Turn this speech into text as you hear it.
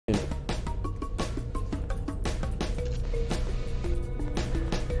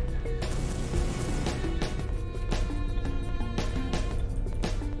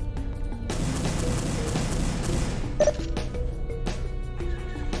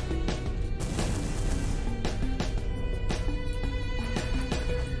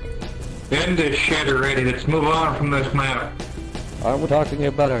End this shit already. Let's move on from this map. Aren't we talking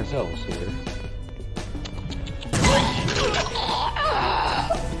about ourselves here?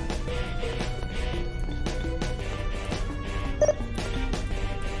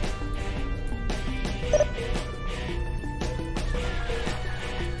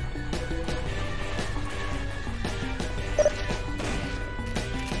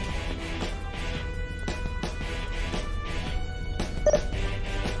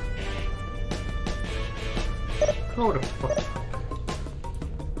 Go to fuck.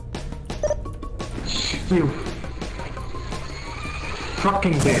 You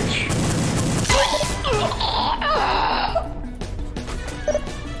fucking bitch.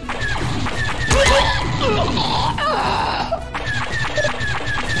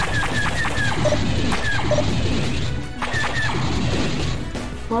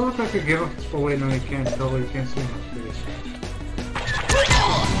 Well, if I could give up. Oh wait, no, you can't. Totally can't see my face.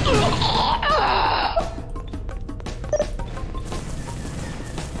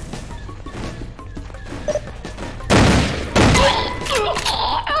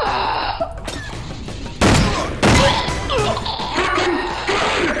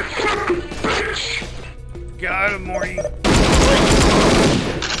 Got him, Morty.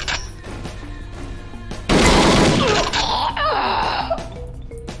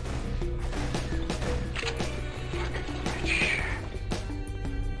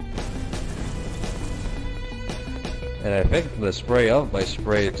 And I think the spray of my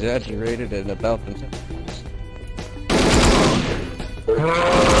spray exaggerated in about the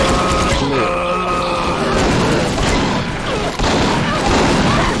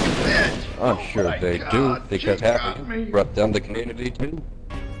I'm sure they do, because half of you brought down the community too.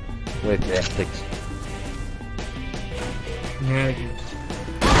 With ethics.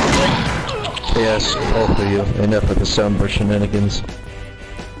 Yes, both of you. Enough of the Sombra shenanigans.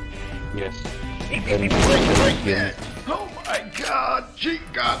 Yes. Oh my god, she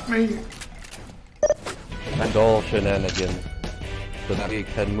got me! And all shenanigans. So that we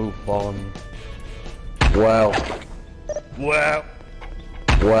can move on. Wow. Wow.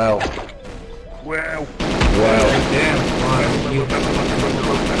 Wow. Wow. Wow. Damn,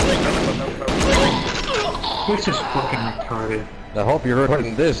 this is fucking retarded. I hope you're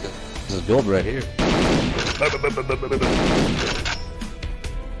recording this. This is gold right here.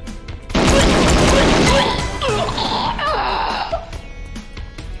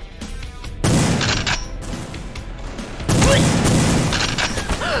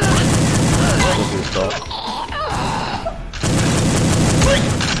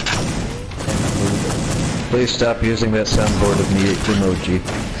 Please stop using that soundboard of me emoji.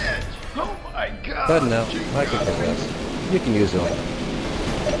 Oh my god. But no, I can progress. You can use it.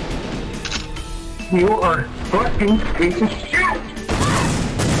 You are fucking piece of shit!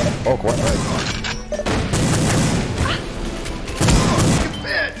 Oh, quite right.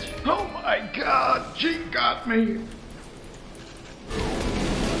 Bitch! Oh my god, she got me!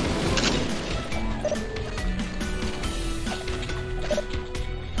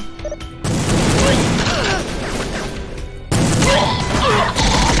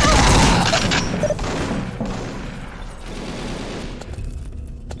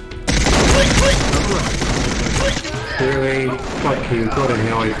 Really? Fuck you. Go to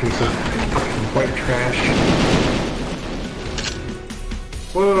hell, you piece of fucking white trash.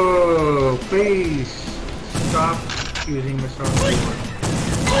 Whoa! Please! Stop using this on the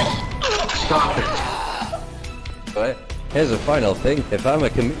Stop it. But here's a final thing. If I'm a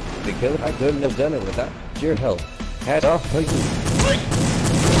community killer, I couldn't have done it without your help. Hats off to you.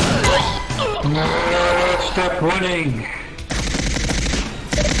 Stop running!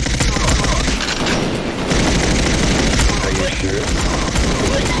 Are you sure?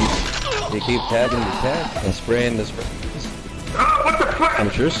 You keep tagging the tag and spraying the spray. Oh, what the fuck? I'm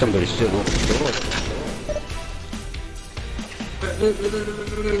sure somebody's still at the door.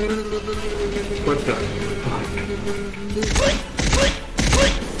 What the fuck?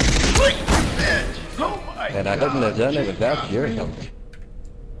 And I couldn't have done it without your help.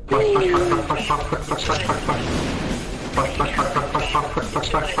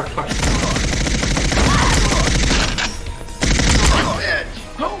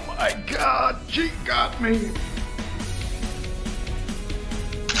 Oh my god, she got me!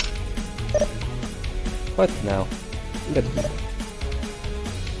 What now? Let's go.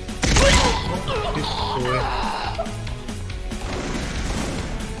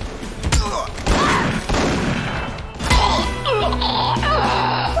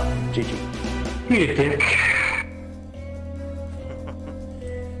 GG. Eat a dick.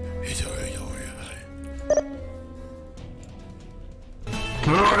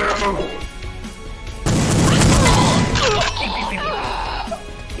 You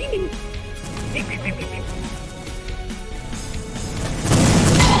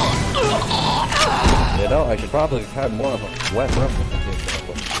know, I should probably have had more of a wet reference.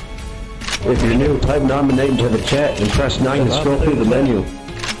 If you're new, type nominate into the chat and press 9 to scroll through the menu.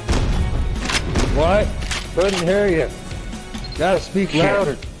 What? Couldn't hear you. Gotta speak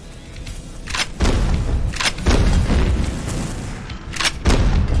louder.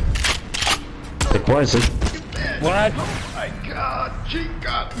 Pick wisely. What? Oh my god, she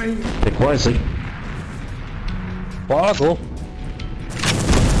got me. Pick wisely. Boggle?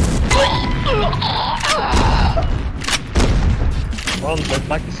 Well, I'd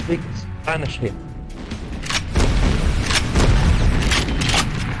like to speak Spanish here.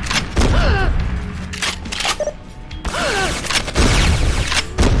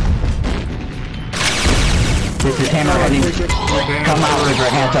 This is Hammer heading. Come out with your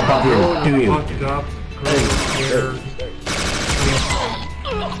hands above you. Do you?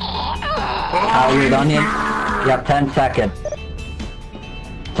 How are you done yet? You have 10 seconds.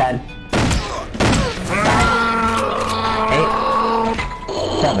 10. 9. 8.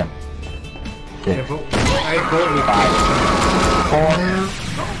 7. 6. 5. 4.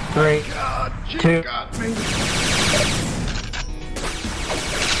 3. God, she 2. got me.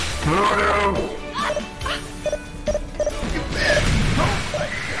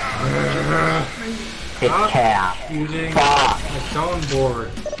 It's cat. Using Fuck. my soundboard.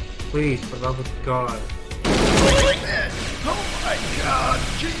 Please, for the love of God. Oh my god,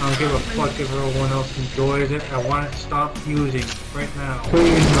 she I don't give a fuck if everyone else enjoys it. I want it stopped using right now.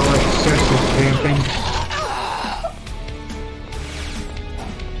 Please, no excessive camping.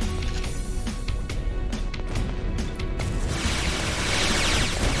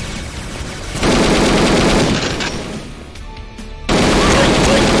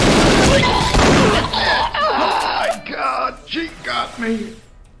 She got me!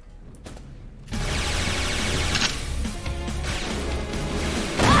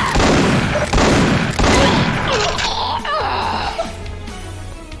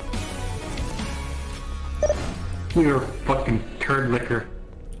 You're a fucking turd licker.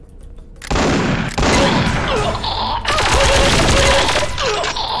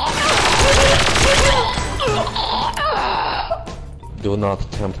 Do not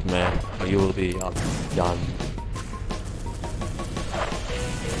attempt, man, or you will be done.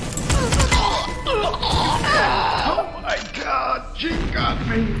 Oh my god, she got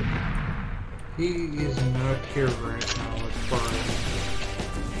me! He is not here right now, as far as...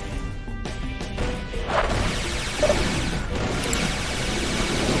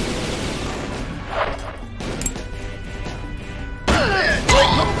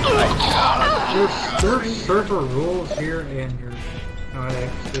 There's server rules here, and you're not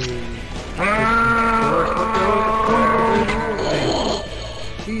actually...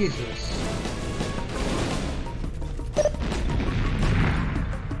 Jesus.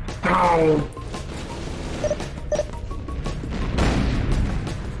 Ow!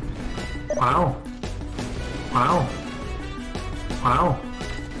 Wow. Wow. Wow.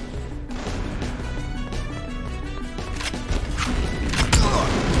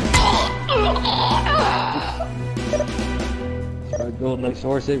 Goldeneye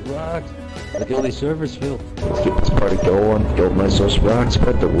source 8 rocks. Look at all these servers filled. Let's get this party going. Goldeneye source rock.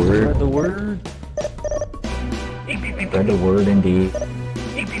 Spread the word. Spread the word. Spread the word indeed.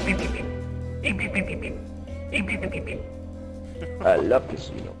 I love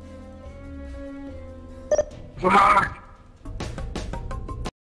casino. Fuck!